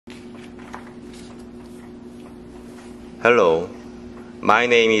Hello, my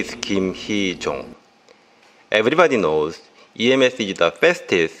name is Kim Hee-jong. Everybody knows EMS is the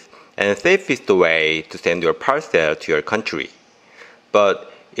fastest and safest way to send your parcel to your country.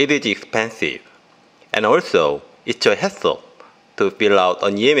 But it is expensive. And also, it's a hassle to fill out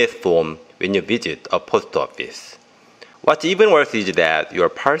an EMS form when you visit a post office. What's even worse is that your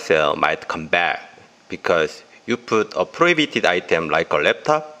parcel might come back because you put a prohibited item like a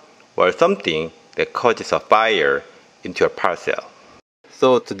laptop or something that causes a fire into your parcel.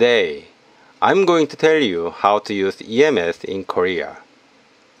 So today, I'm going to tell you how to use EMS in Korea.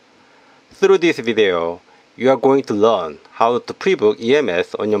 Through this video, you are going to learn how to pre-book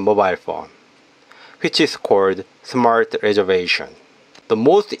EMS on your mobile phone, which is called Smart Reservation. The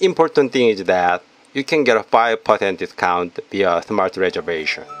most important thing is that you can get a 5% discount via Smart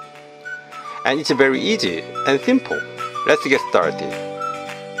Reservation. And it's very easy and simple. Let's get started.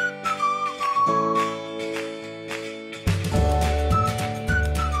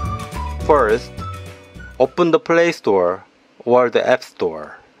 First, open the Play Store or the App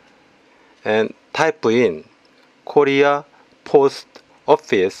Store and type in Korea Post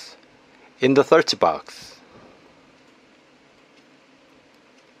Office in the search box.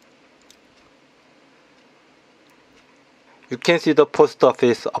 You can see the post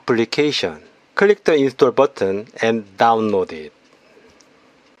office application. Click the install button and download it.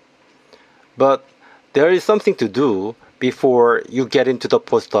 But there is something to do before you get into the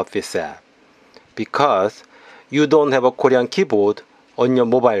post office app, because you don't have a Korean keyboard on your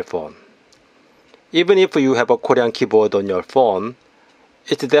mobile phone. Even if you have a Korean keyboard on your phone,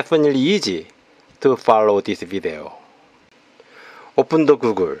 it's definitely easy to follow this video. Open the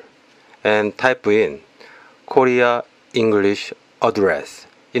Google and type in Korea English address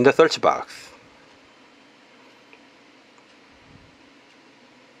in the search box.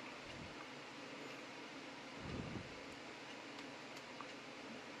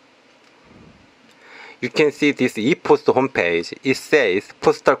 You can see this e-post homepage. It says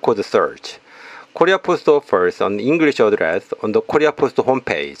postal code search. Korea Post offers an English address on the Korea Post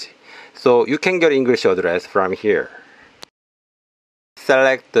homepage, so you can get English address from here.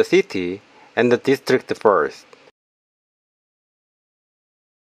 Select the city and the district first,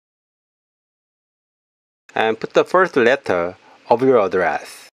 and put the first letter of your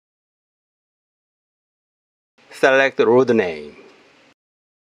address. Select the road name.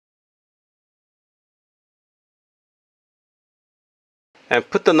 And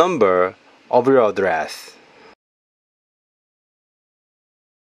put the number of your address.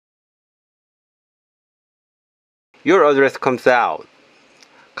 Your address comes out.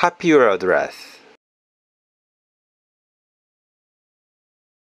 Copy your address.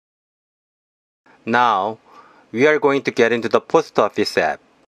 Now, we are going to get into the post office app.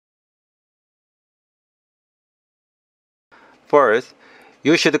 First,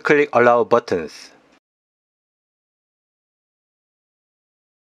 you should click Allow buttons.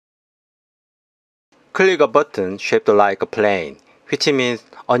 Click a button shaped like a plane, which means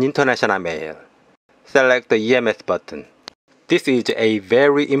an international mail. Select the EMS button. This is a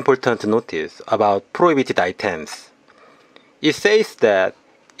very important notice about prohibited items. It says that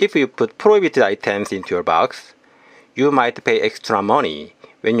if you put prohibited items into your box, you might pay extra money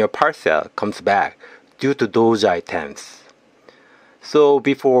when your parcel comes back due to those items. So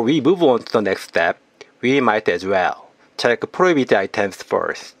before we move on to the next step, we might as well check prohibited items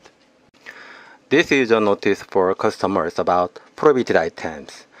first. This is a notice for customers about prohibited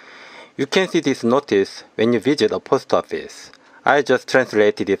items. You can see this notice when you visit a post office. I just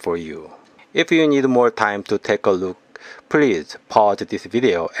translated it for you. If you need more time to take a look, please pause this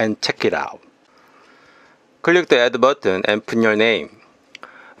video and check it out. Click the Add button and put your name.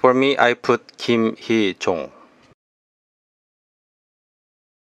 For me, I put Kim Hee-jong.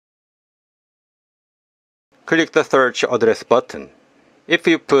 Click the Search Address button. If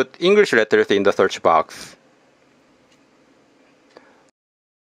you put English letters in the search box,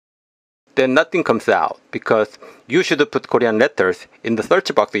 then nothing comes out because you should put Korean letters in the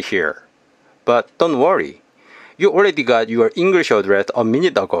search box here. But don't worry, you already got your English address a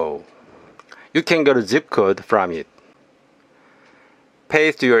minute ago. You can get a zip code from it.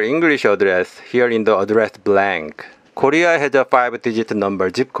 Paste your English address here in the address blank. Korea has a 5-digit number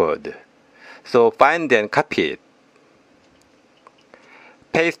zip code, so find and copy it.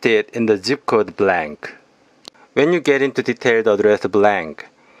 Paste it in the zip code blank. When you get into detailed address blank,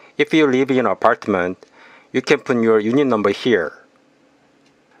 if you live in an apartment, you can put your unit number here.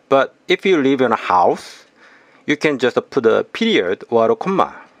 But if you live in a house, you can just put a period or a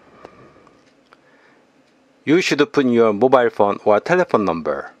comma. You should put your mobile phone or telephone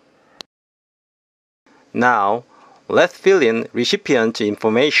number. Now, Let's fill in recipient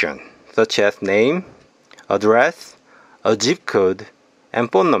information such as name, address, a zip code,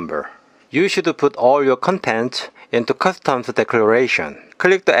 and phone number. You should put all your content into customs declaration.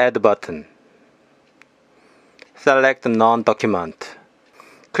 Click the Add button. Select Non-Document.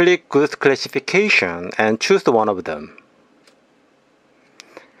 Click Goods Classification and choose one of them.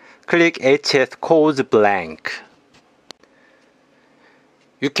 Click HS Codes blank.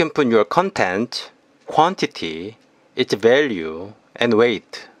 You can put your content, quantity, its value, and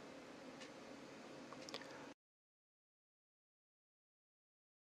weight.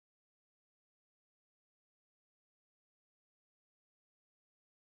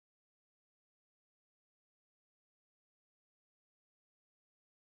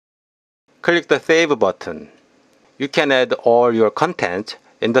 Click the Save button. You can add all your content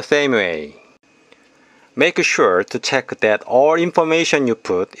in the same way. Make sure to check that all information you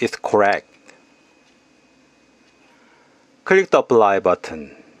put is correct. Click the Apply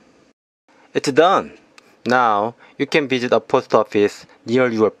button. It's done! Now, you can visit a post office near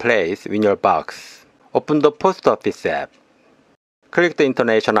your place in your box. Open the post office app. Click the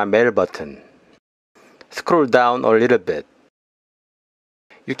International Mail button. Scroll down a little bit.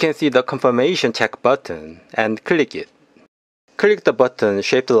 You can see the confirmation check button and click it. Click the button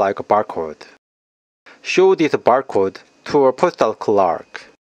shaped like a barcode. Show this barcode to a postal clerk.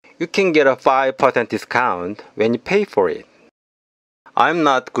 You can get a 5% discount when you pay for it. I'm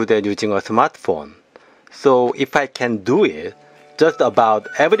not good at using a smartphone, so if I can do it, just about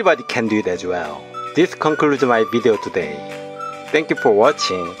everybody can do it as well. This concludes my video today. Thank you for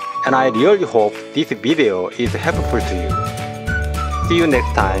watching, and I really hope this video is helpful to you. See you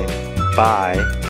next time. Bye.